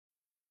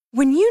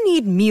When you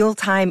need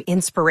mealtime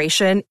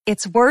inspiration,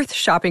 it's worth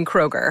shopping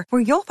Kroger,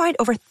 where you'll find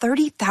over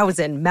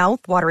 30,000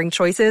 mouth-watering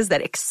choices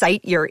that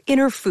excite your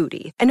inner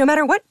foodie. And no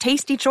matter what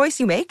tasty choice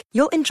you make,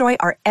 you'll enjoy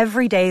our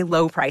everyday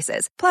low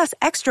prices, plus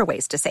extra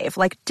ways to save,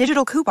 like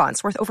digital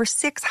coupons worth over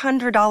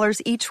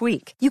 $600 each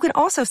week. You can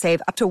also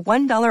save up to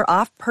 $1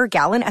 off per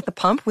gallon at the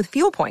pump with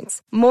fuel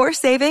points. More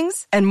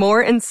savings and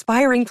more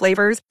inspiring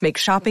flavors make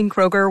shopping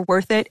Kroger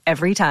worth it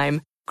every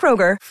time.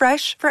 Kroger,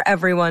 fresh for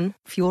everyone.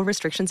 Fuel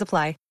restrictions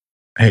apply.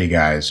 Hey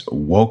guys,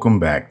 welcome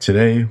back.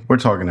 Today we're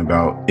talking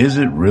about, is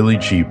it really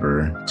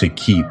cheaper to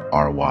keep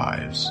our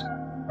wives?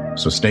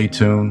 So stay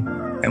tuned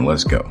and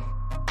let's go.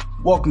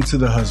 Welcome to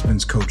the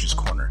Husband's Coach's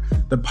Corner,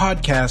 the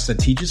podcast that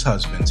teaches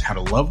husbands how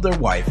to love their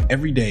wife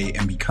every day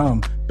and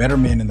become better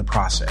men in the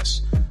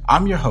process.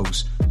 I'm your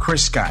host,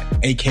 Chris Scott,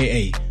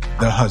 aka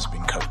the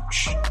Husband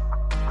Coach.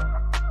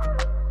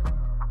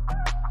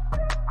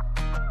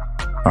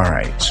 All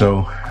right,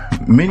 so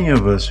many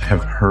of us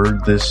have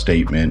heard this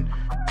statement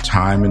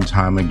time and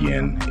time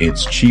again.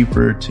 It's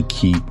cheaper to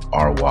keep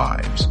our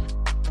wives.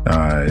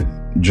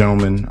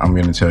 Gentlemen, I'm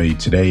going to tell you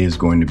today is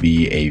going to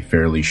be a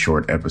fairly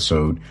short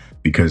episode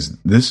because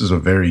this is a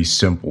very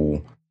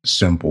simple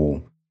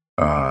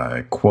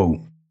quote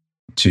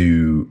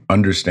to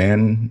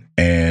understand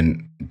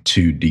and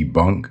to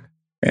debunk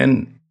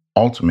and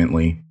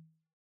ultimately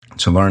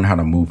to learn how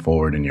to move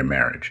forward in your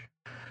marriage.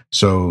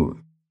 So,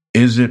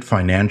 is it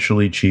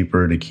financially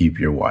cheaper to keep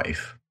your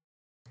wife?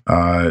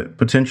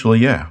 Potentially,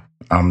 yeah.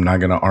 I'm not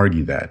going to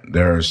argue that.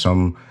 There are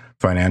some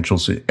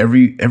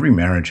every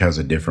marriage has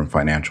a different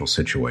financial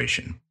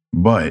situation.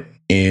 But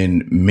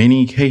in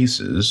many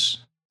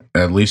cases,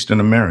 at least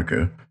in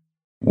America,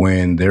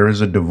 when there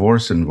is a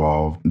divorce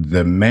involved,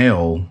 the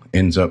male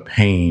ends up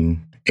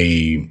paying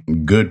a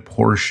good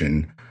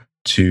portion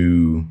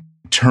to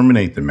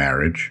terminate the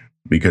marriage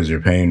because you're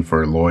paying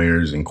for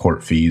lawyers and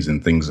court fees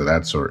and things of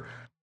that sort.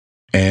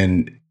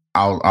 And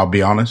I'll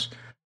be honest,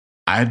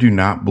 I do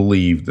not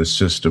believe the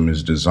system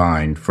is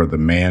designed for the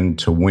man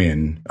to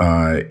win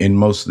in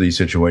most of these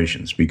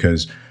situations,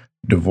 because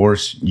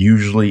divorce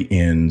usually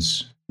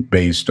ends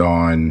based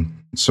on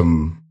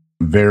some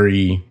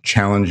very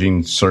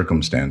challenging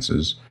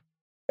circumstances.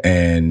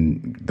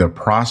 And the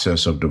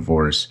process of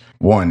divorce,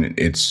 one,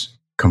 it's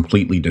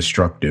completely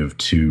destructive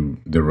to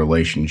the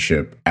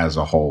relationship as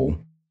a whole.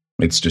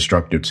 It's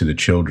destructive to the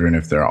children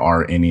if there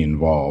are any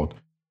involved.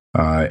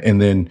 And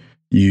then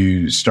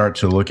you start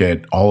to look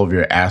at all of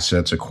your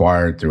assets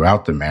acquired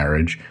throughout the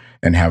marriage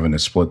and having to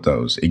split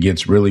those. It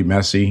gets really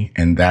messy,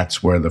 and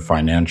that's where the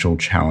financial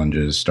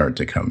challenges start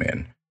to come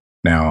in.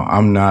 Now,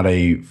 I'm not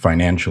a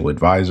financial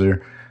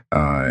advisor.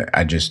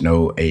 I just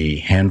know a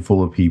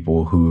handful of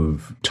people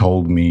who've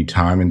told me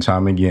time and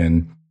time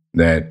again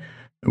that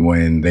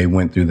when they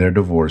went through their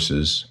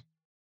divorces,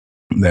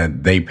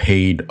 that they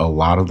paid a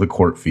lot of the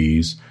court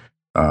fees,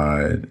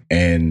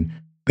 and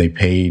they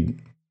paid.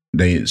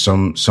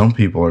 Some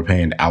people are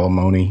paying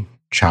alimony,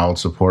 child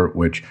support,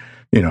 which,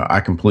 I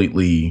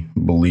completely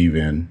believe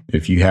in.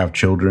 If you have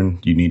children,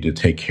 you need to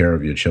take care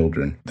of your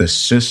children. The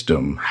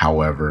system,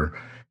 however,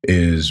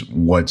 is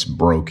what's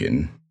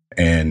broken.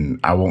 And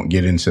I won't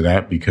get into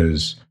that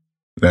because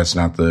that's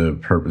not the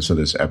purpose of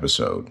this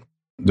episode.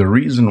 The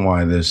reason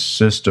why this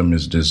system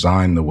is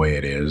designed the way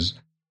it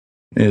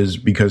is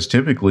because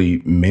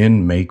typically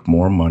men make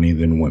more money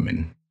than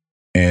women.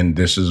 And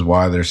this is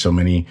why there's so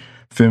many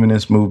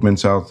feminist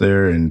movements out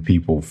there and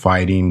people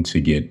fighting to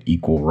get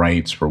equal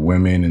rights for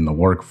women in the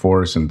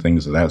workforce and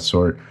things of that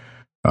sort.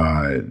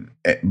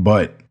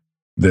 But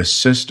the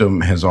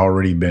system has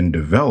already been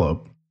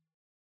developed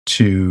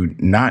to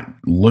not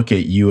look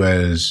at you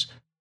as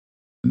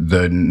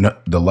the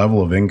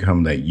level of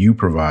income that you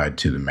provide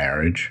to the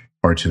marriage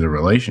or to the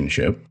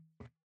relationship,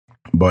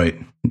 but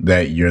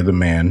that you're the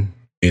man.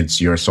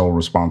 It's your sole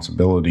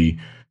responsibility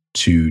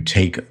to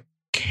take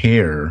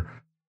care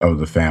of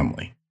the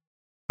family.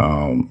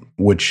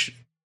 Which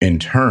in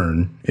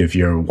turn, if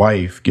your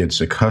wife gets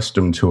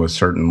accustomed to a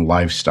certain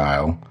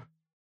lifestyle,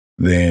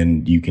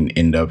 then you can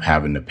end up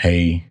having to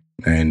pay.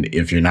 And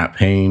if you're not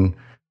paying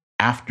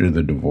after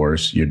the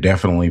divorce, you're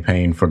definitely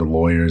paying for the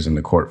lawyers and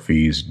the court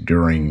fees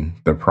during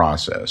the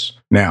process.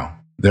 Now,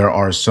 there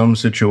are some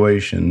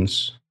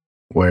situations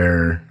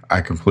where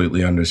I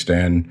completely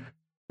understand.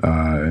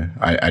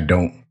 I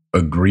don't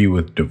agree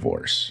with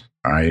divorce.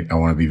 All right. I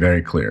want to be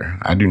very clear.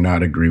 I do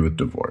not agree with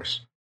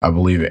divorce. I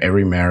believe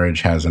every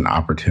marriage has an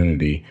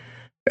opportunity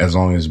as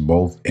long as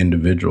both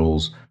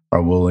individuals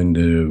are willing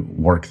to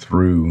work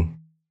through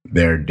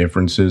their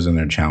differences and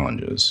their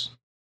challenges.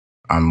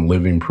 I'm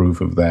living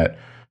proof of that.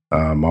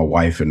 My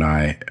wife and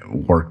I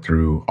work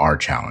through our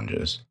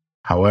challenges.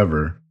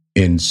 However,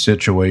 in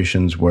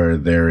situations where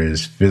there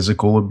is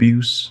physical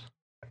abuse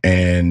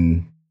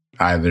and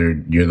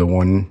either you're the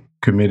one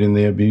committing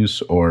the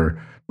abuse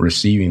or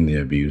receiving the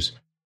abuse,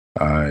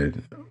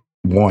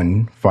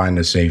 one, find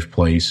a safe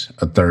place,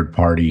 a third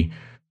party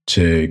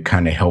to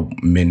kind of help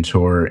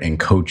mentor and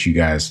coach you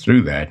guys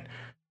through that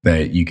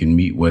you can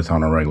meet with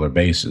on a regular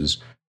basis.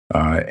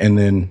 And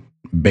then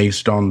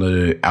based on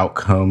the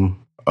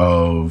outcome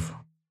of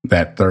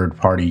that third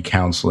party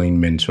counseling,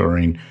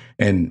 mentoring,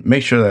 and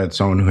make sure that it's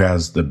someone who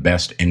has the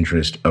best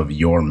interest of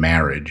your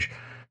marriage.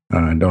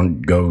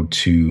 Don't go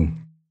to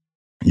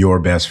your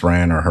best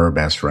friend or her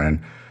best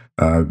friend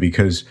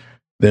because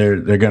they're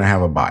going to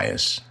have a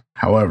bias.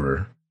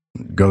 However,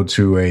 go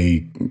to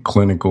a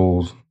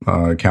clinical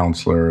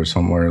counselor or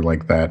somewhere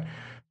like that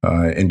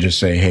and just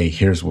say, hey,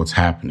 here's what's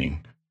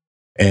happening.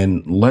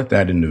 And let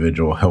that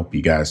individual help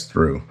you guys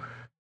through.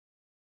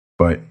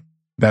 But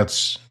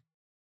that's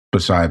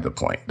beside the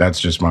point. That's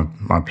just my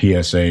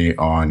PSA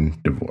on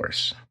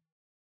divorce.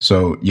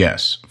 So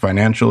yes,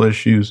 financial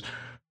issues.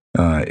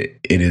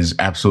 It is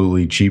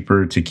absolutely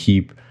cheaper to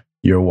keep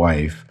your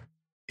wife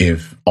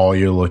if all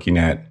you're looking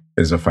at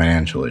is a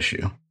financial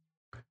issue.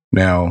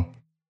 Now,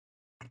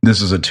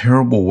 this is a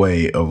terrible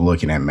way of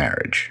looking at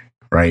marriage,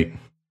 right?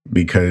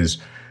 Because,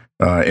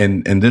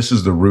 and this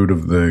is the root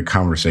of the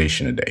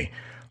conversation today.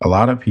 A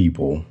lot of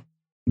people,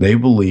 they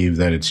believe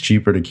that it's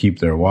cheaper to keep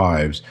their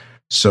wives.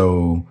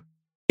 So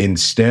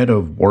instead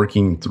of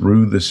working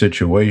through the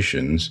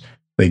situations,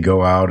 they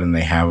go out and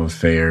they have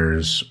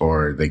affairs,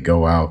 or they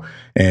go out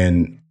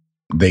and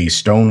they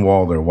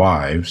stonewall their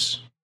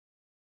wives,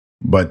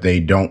 but they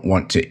don't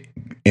want to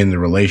end the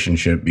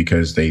relationship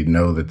because they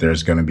know that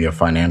there's going to be a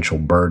financial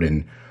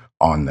burden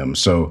on them.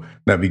 So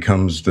that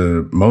becomes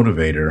the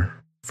motivator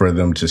for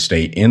them to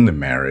stay in the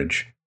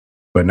marriage,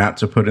 but not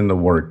to put in the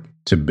work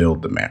to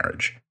build the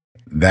marriage.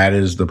 That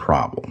is the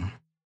problem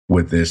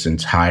with this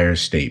entire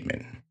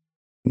statement.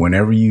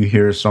 Whenever you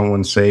hear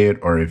someone say it,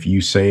 or if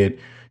you say it,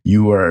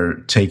 you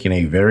are taking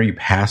a very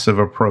passive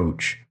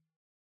approach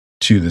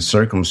to the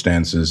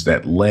circumstances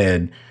that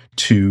led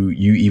to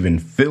you even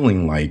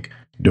feeling like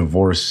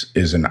divorce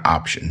is an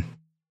option.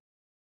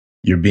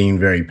 You're being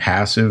very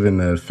passive in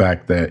the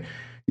fact that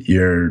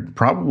you're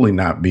probably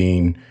not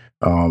being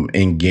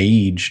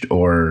engaged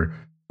or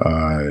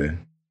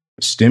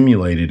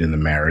stimulated in the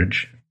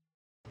marriage,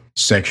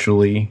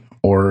 sexually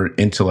or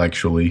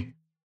intellectually,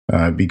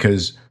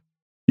 because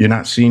you're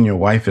not seeing your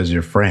wife as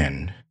your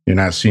friend. You're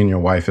not seeing your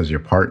wife as your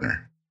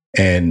partner.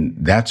 And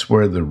that's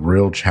where the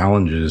real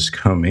challenges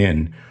come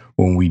in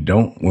when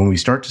we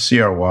start to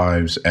see our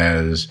wives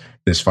as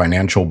this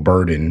financial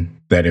burden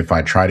that if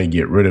I try to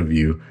get rid of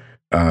you,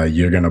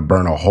 you're going to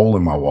burn a hole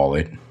in my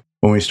wallet.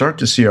 When we start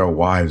to see our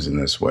wives in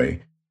this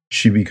way,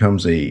 she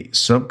becomes a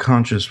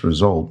subconscious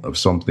result of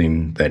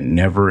something that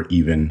never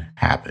even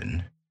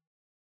happened.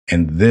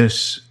 And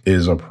this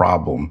is a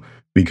problem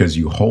because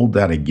you hold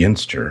that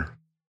against her,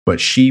 but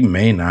she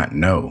may not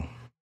know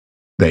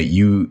that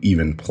you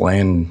even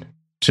plan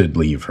to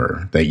leave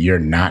her, that you're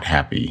not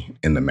happy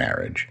in the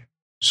marriage.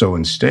 So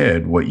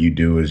instead, what you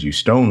do is you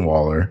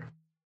stonewall her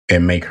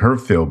and make her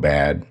feel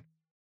bad.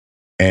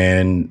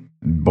 And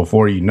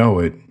before you know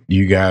it,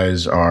 you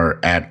guys are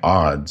at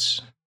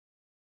odds.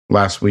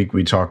 Last week,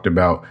 we talked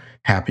about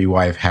happy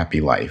wife,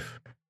 happy life.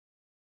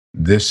 I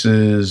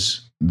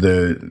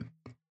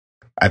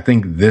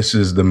think this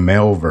is the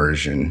male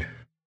version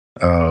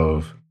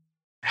of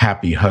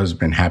happy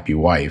husband, happy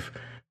wife.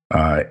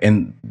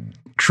 And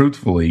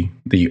truthfully,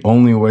 the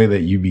only way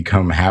that you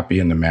become happy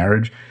in the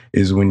marriage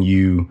is when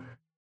you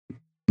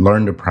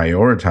learn to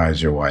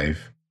prioritize your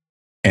wife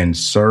and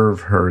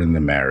serve her in the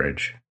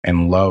marriage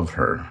and love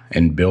her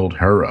and build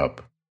her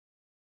up.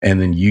 And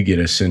then you get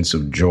a sense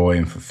of joy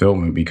and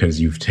fulfillment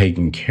because you've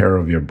taken care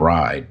of your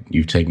bride.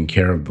 You've taken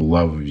care of the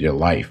love of your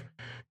life.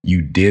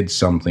 You did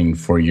something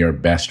for your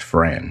best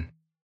friend.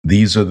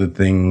 These are the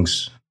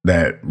things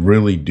that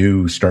really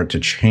do start to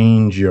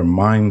change your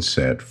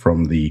mindset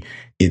from the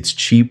it's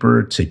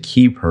cheaper to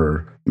keep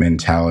her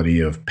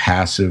mentality of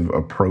passive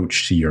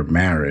approach to your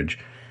marriage.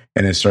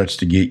 And it starts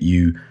to get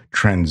you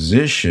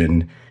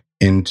transition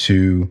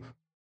into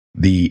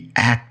the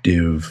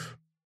active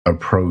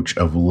approach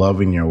of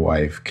loving your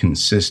wife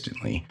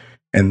consistently.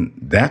 And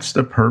that's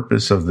the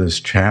purpose of this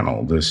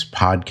channel, this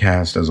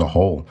podcast as a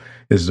whole,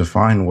 is to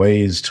find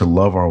ways to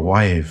love our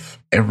wife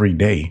every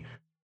day.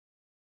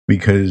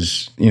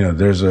 Because,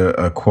 there's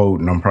a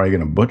quote, and I'm probably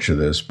going to butcher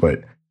this,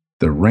 but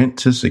the rent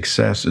to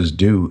success is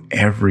due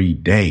every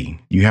day.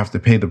 You have to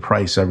pay the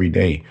price every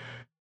day.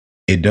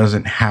 It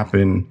doesn't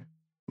happen.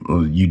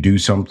 You do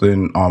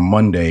something on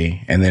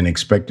Monday and then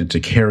expect it to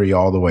carry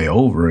all the way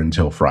over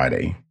until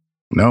Friday.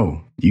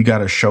 No, you got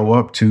to show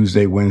up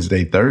Tuesday,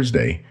 Wednesday,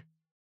 Thursday.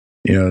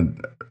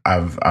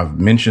 I've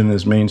mentioned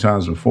this many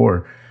times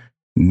before.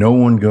 No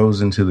one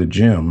goes into the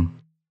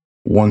gym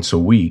once a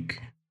week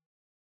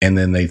and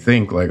then they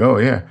think like, oh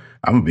yeah,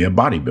 I'm gonna be a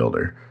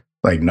bodybuilder.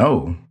 Like,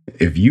 no,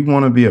 if you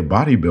want to be a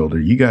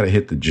bodybuilder, you got to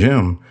hit the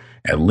gym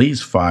at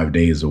least 5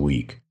 days a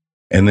week.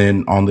 And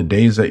then on the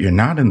days that you're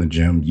not in the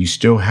gym, you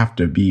still have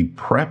to be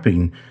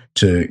prepping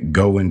to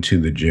go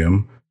into the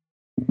gym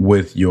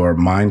with your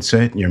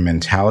mindset, your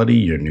mentality,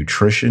 your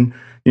nutrition.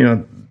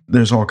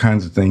 There's all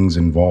kinds of things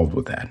involved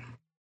with that.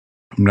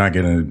 I'm not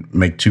going to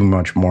make too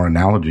much more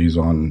analogies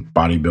on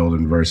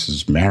bodybuilding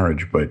versus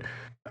marriage, but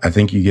I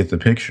think you get the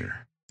picture.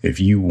 If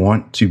you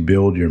want to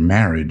build your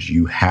marriage,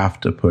 you have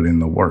to put in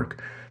the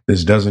work.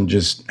 This doesn't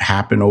just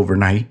happen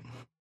overnight.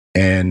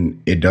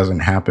 And it doesn't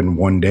happen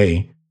one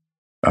day.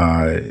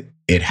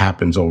 It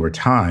happens over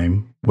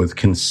time with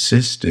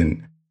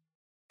consistent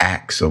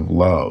acts of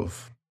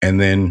love. And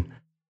then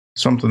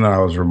something that I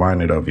was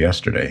reminded of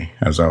yesterday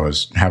as I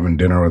was having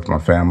dinner with my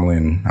family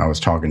and I was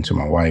talking to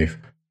my wife,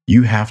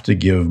 you have to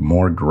give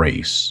more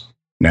grace.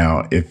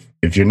 Now, if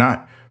you're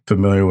not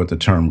familiar with the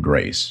term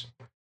grace,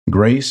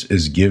 grace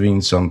is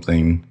giving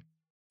something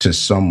to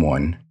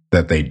someone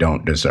that they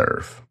don't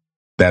deserve.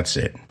 That's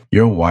it.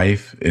 Your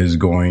wife is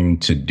going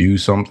to do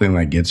something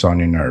that gets on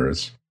your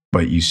nerves,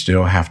 but you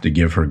still have to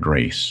give her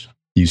grace.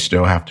 You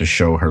still have to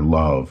show her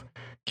love,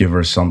 give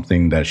her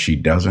something that she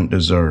doesn't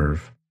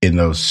deserve in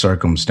those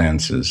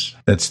circumstances.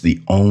 That's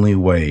the only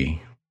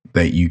way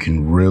that you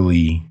can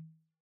really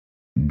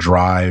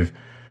drive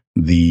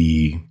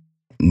the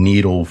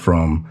needle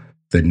from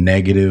the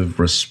negative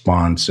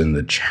response and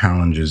the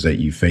challenges that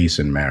you face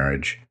in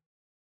marriage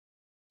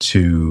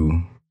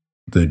to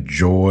the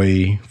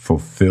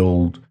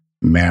joy-fulfilled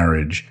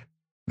marriage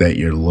that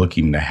you're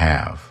looking to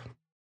have.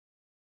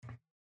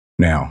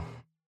 Now,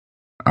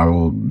 I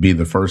will be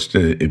the first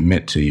to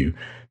admit to you,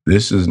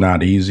 this is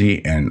not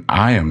easy, and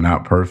I am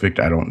not perfect.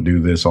 I don't do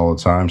this all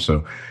the time.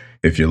 So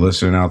if you're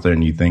listening out there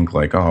and you think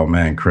like, oh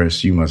man,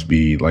 Chris, you must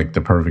be like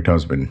the perfect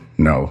husband.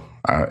 No,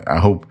 I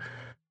hope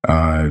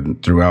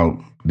throughout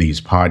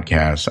these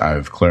podcasts,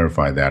 I've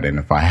clarified that. And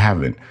if I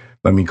haven't,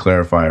 let me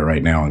clarify it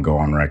right now and go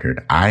on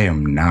record. I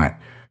am not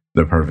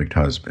the perfect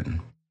husband.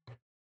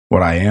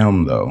 What I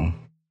am, though,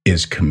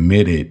 is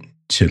committed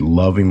to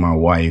loving my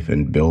wife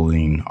and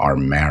building our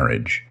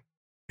marriage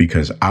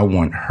because I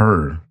want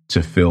her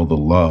to feel the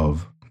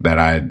love that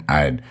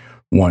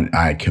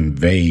I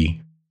convey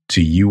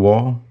to you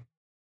all,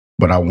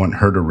 but I want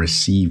her to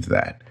receive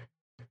that.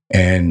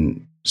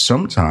 And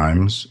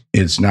sometimes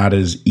it's not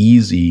as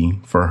easy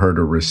for her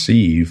to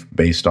receive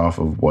based off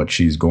of what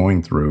she's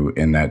going through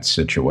in that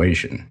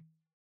situation.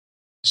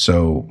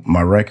 So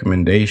my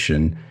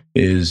recommendation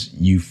is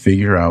you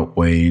figure out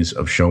ways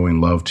of showing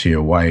love to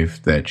your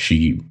wife that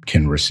she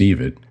can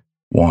receive it,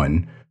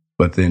 one,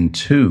 but then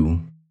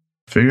two,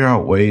 figure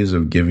out ways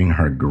of giving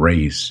her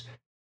grace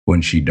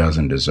when she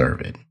doesn't deserve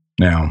it.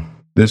 Now,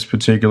 this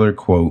particular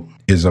quote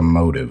is a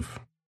motive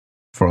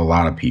for a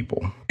lot of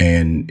people.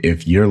 And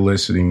if you're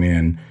listening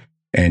in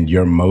and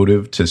your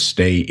motive to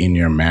stay in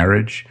your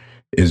marriage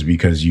is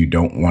because you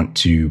don't want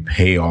to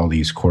pay all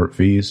these court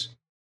fees,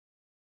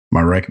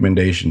 my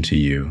recommendation to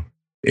you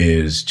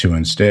is to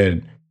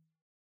instead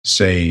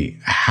say,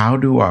 how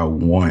do I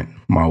want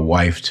my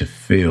wife to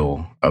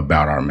feel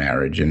about our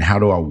marriage? And how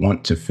do I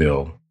want to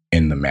feel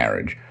in the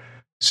marriage?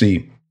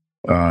 See,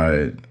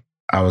 I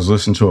was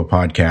listening to a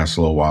podcast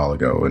a little while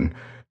ago,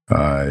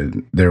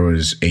 and there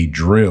was a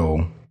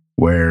drill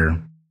where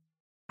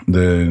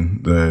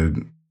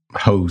the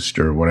host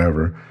or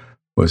whatever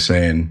was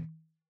saying,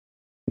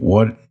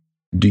 what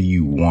do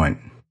you want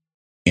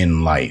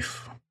in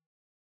life?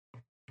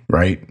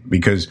 Right?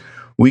 Because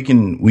we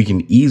can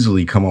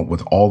easily come up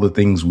with all the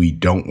things we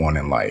don't want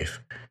in life,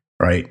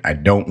 right? I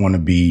don't want to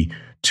be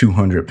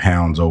 200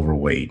 pounds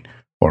overweight,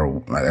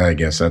 or I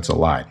guess that's a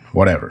lot,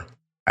 whatever.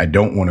 I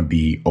don't want to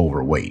be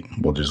overweight.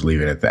 We'll just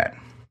leave it at that.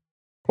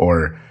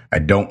 Or I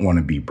don't want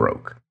to be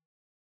broke.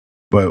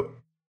 But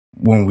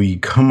when we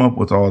come up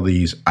with all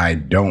these I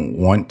don't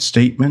want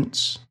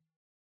statements,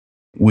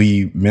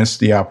 we miss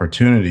the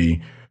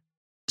opportunity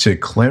to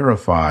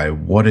clarify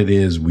what it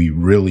is we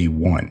really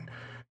want.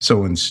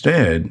 So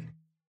instead,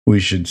 we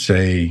should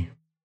say,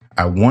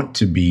 I want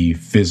to be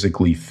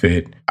physically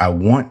fit. I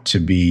want to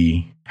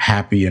be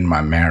happy in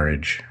my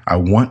marriage. I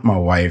want my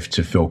wife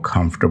to feel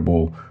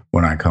comfortable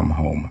when I come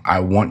home.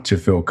 I want to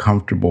feel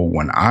comfortable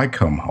when I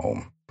come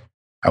home.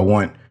 I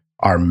want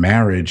our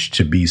marriage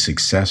to be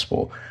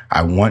successful.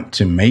 I want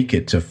to make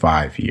it to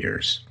 5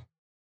 years.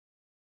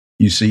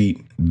 You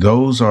see,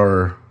 those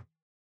are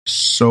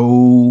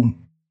so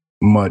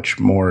much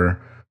more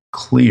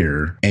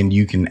clear, and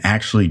you can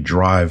actually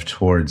drive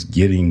towards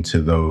getting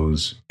to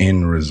those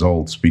end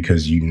results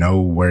because you know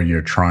where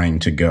you're trying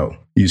to go.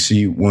 You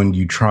see, when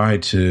you try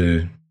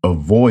to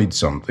avoid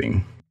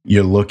something,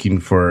 you're looking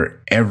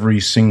for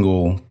every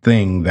single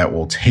thing that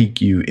will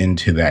take you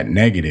into that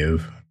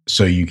negative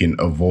so you can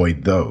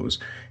avoid those.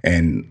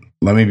 And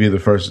let me be the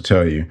first to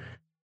tell you,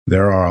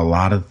 there are a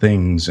lot of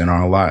things in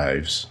our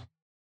lives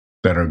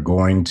that are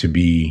going to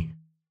be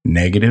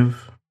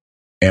negative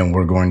and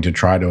we're going to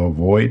try to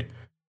avoid.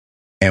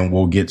 And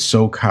we'll get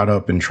so caught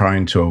up in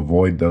trying to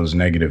avoid those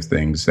negative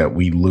things that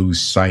we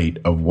lose sight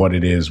of what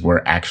it is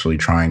we're actually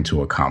trying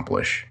to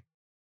accomplish.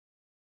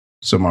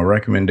 So my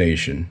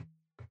recommendation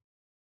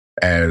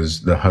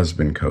as the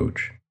husband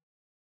coach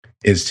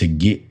is to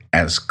get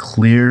as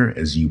clear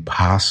as you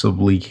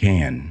possibly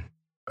can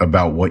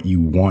about what you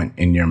want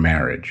in your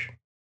marriage,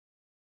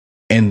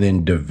 and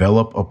then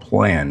develop a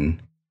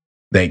plan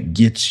that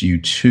gets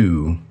you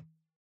to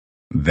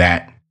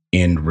that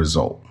end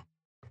result.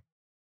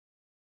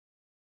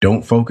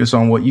 Don't focus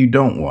on what you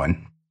don't want.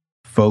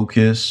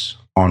 Focus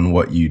on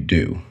what you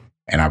do.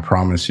 And I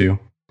promise you,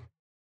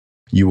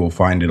 you will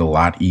find it a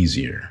lot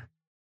easier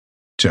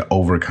to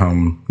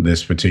overcome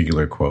this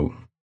particular quote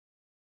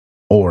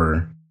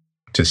or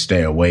to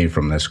stay away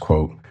from this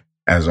quote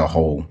as a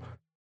whole,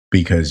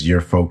 because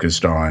you're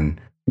focused on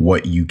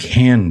what you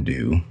can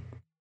do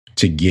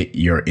to get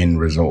your end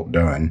result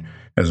done,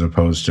 as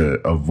opposed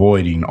to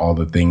avoiding all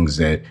the things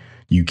that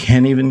you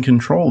can't even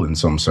control in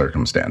some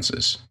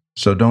circumstances.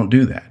 So don't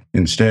do that.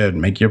 Instead,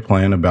 make your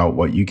plan about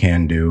what you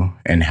can do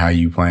and how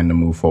you plan to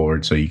move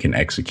forward so you can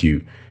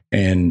execute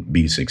and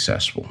be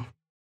successful.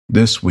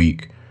 This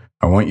week,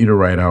 I want you to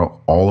write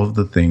out all of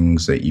the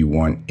things that you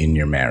want in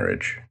your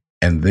marriage.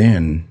 And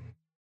then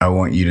I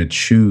want you to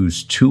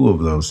choose 2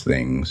 of those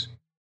things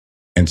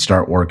and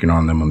start working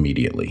on them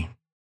immediately.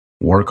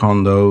 Work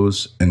on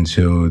those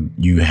until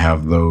you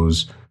have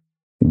those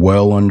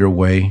well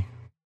underway,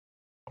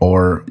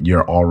 or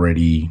you're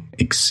already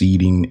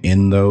exceeding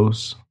in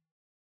those.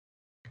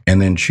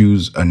 And then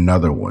choose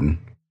another one.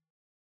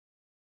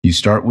 You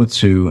start with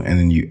 2 and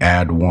then you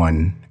add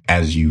 1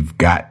 as you've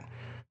got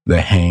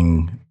the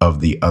hang of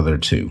the other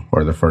 2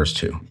 or the first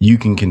 2. You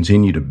can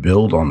continue to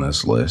build on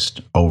this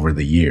list over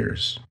the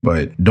years,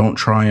 but don't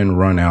try and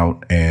run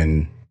out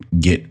and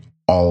get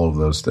all of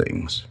those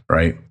things,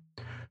 right?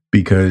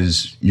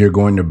 Because you're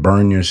going to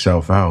burn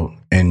yourself out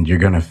and you're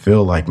going to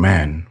feel like,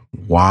 man,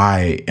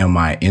 why am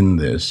I in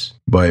this?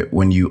 But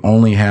when you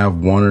only have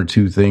 1 or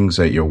 2 things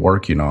that you're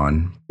working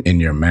on in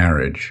your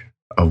marriage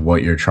of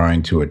what you're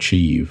trying to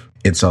achieve,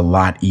 it's a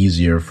lot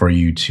easier for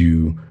you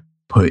to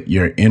put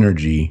your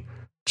energy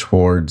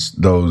towards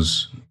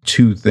those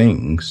 2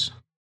 things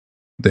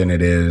than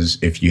it is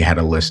if you had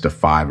a list of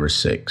 5 or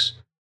 6,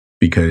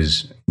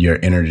 because your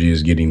energy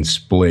is getting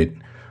split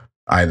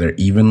either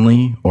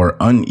evenly or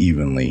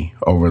unevenly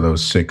over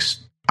those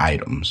 6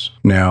 items.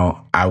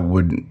 Now, I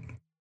would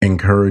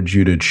encourage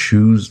you to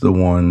choose the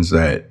ones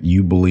that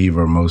you believe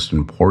are most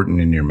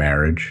important in your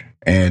marriage.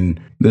 And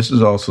this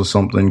is also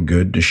something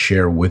good to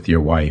share with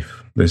your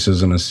wife. This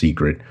isn't a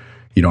secret.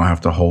 You don't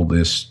have to hold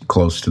this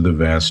close to the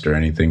vest or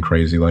anything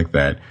crazy like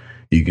that.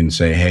 You can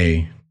say,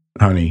 hey,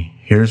 honey,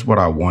 here's what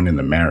I want in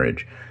the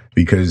marriage.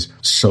 Because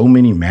so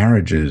many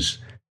marriages,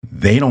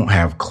 they don't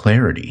have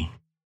clarity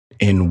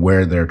in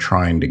where they're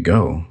trying to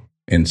go.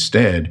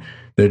 Instead,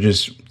 they're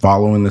just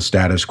following the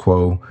status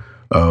quo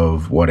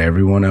of what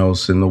everyone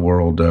else in the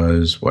world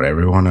does, what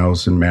everyone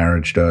else in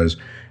marriage does.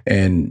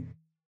 And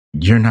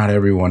you're not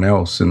everyone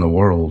else in the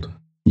world.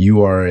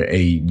 You are a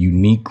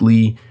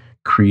uniquely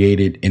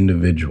created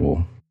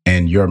individual,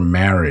 and your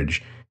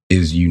marriage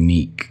is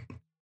unique.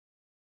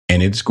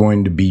 And it's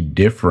going to be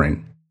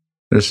different.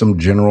 There's some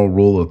general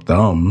rule of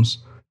thumbs,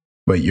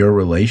 but your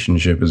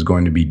relationship is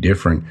going to be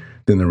different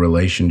than the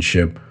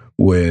relationship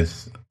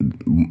with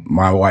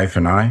my wife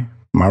and I.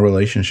 My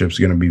relationship is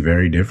going to be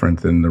very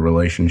different than the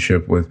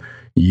relationship with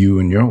you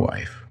and your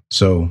wife.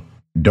 So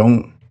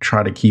don't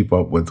try to keep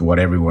up with what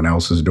everyone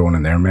else is doing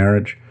in their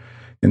marriage.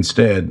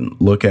 Instead,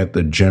 look at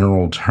the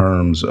general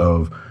terms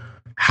of,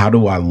 how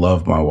do I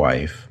love my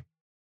wife?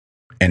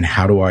 And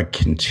how do I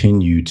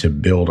continue to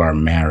build our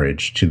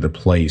marriage to the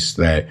place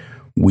that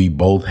we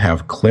both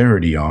have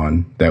clarity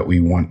on that we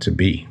want to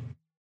be?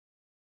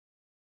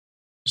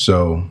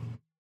 So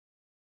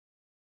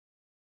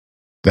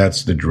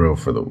that's the drill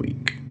for the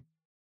week.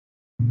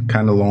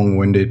 Kind of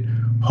long-winded.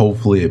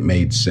 Hopefully it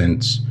made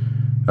sense.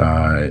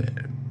 And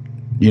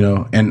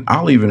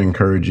I'll even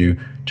encourage you,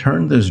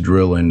 turn this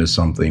drill into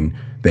something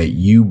that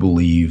you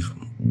believe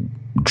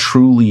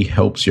truly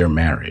helps your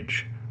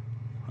marriage.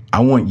 I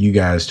want you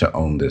guys to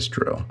own this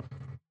drill,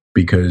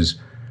 because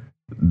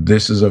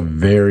this is a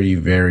very,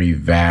 very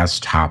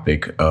vast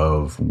topic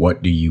of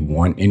what do you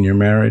want in your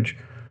marriage.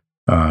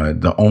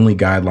 The only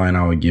guideline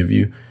I would give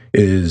you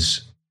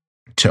is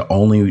to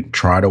only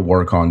try to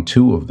work on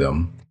 2 of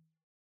them.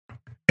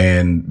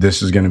 And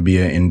this is going to be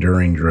an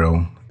enduring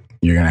drill.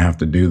 You're going to have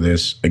to do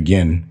this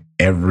again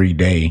every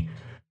day,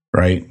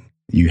 right?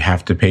 You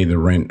have to pay the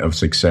rent of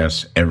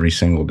success every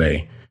single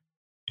day.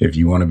 If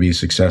you want to be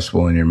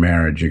successful in your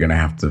marriage, you're going to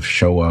have to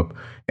show up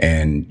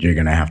and you're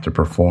going to have to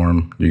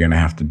perform. You're going to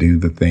have to do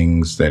the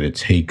things that it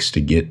takes to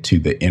get to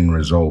the end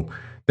result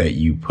that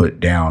you put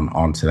down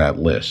onto that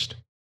list.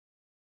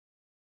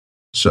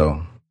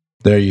 So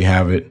there you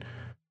have it.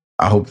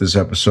 I hope this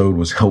episode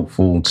was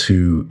helpful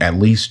to at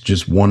least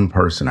just one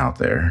person out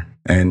there.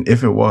 And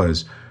if it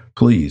was,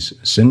 please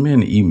send me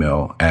an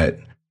email at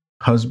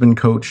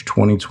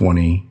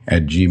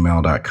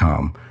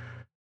husbandcoach2020@gmail.com.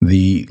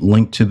 The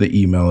link to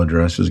the email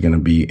address is going to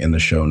be in the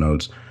show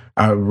notes.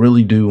 I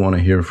really do want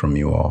to hear from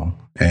you all,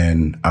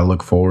 and I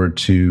look forward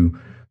to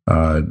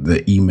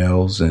the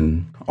emails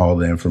and all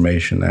the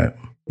information that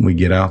we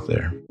get out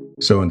there.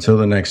 So until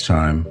the next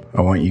time,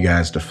 I want you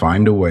guys to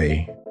find a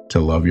way to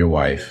love your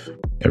wife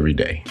every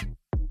day.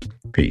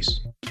 Peace.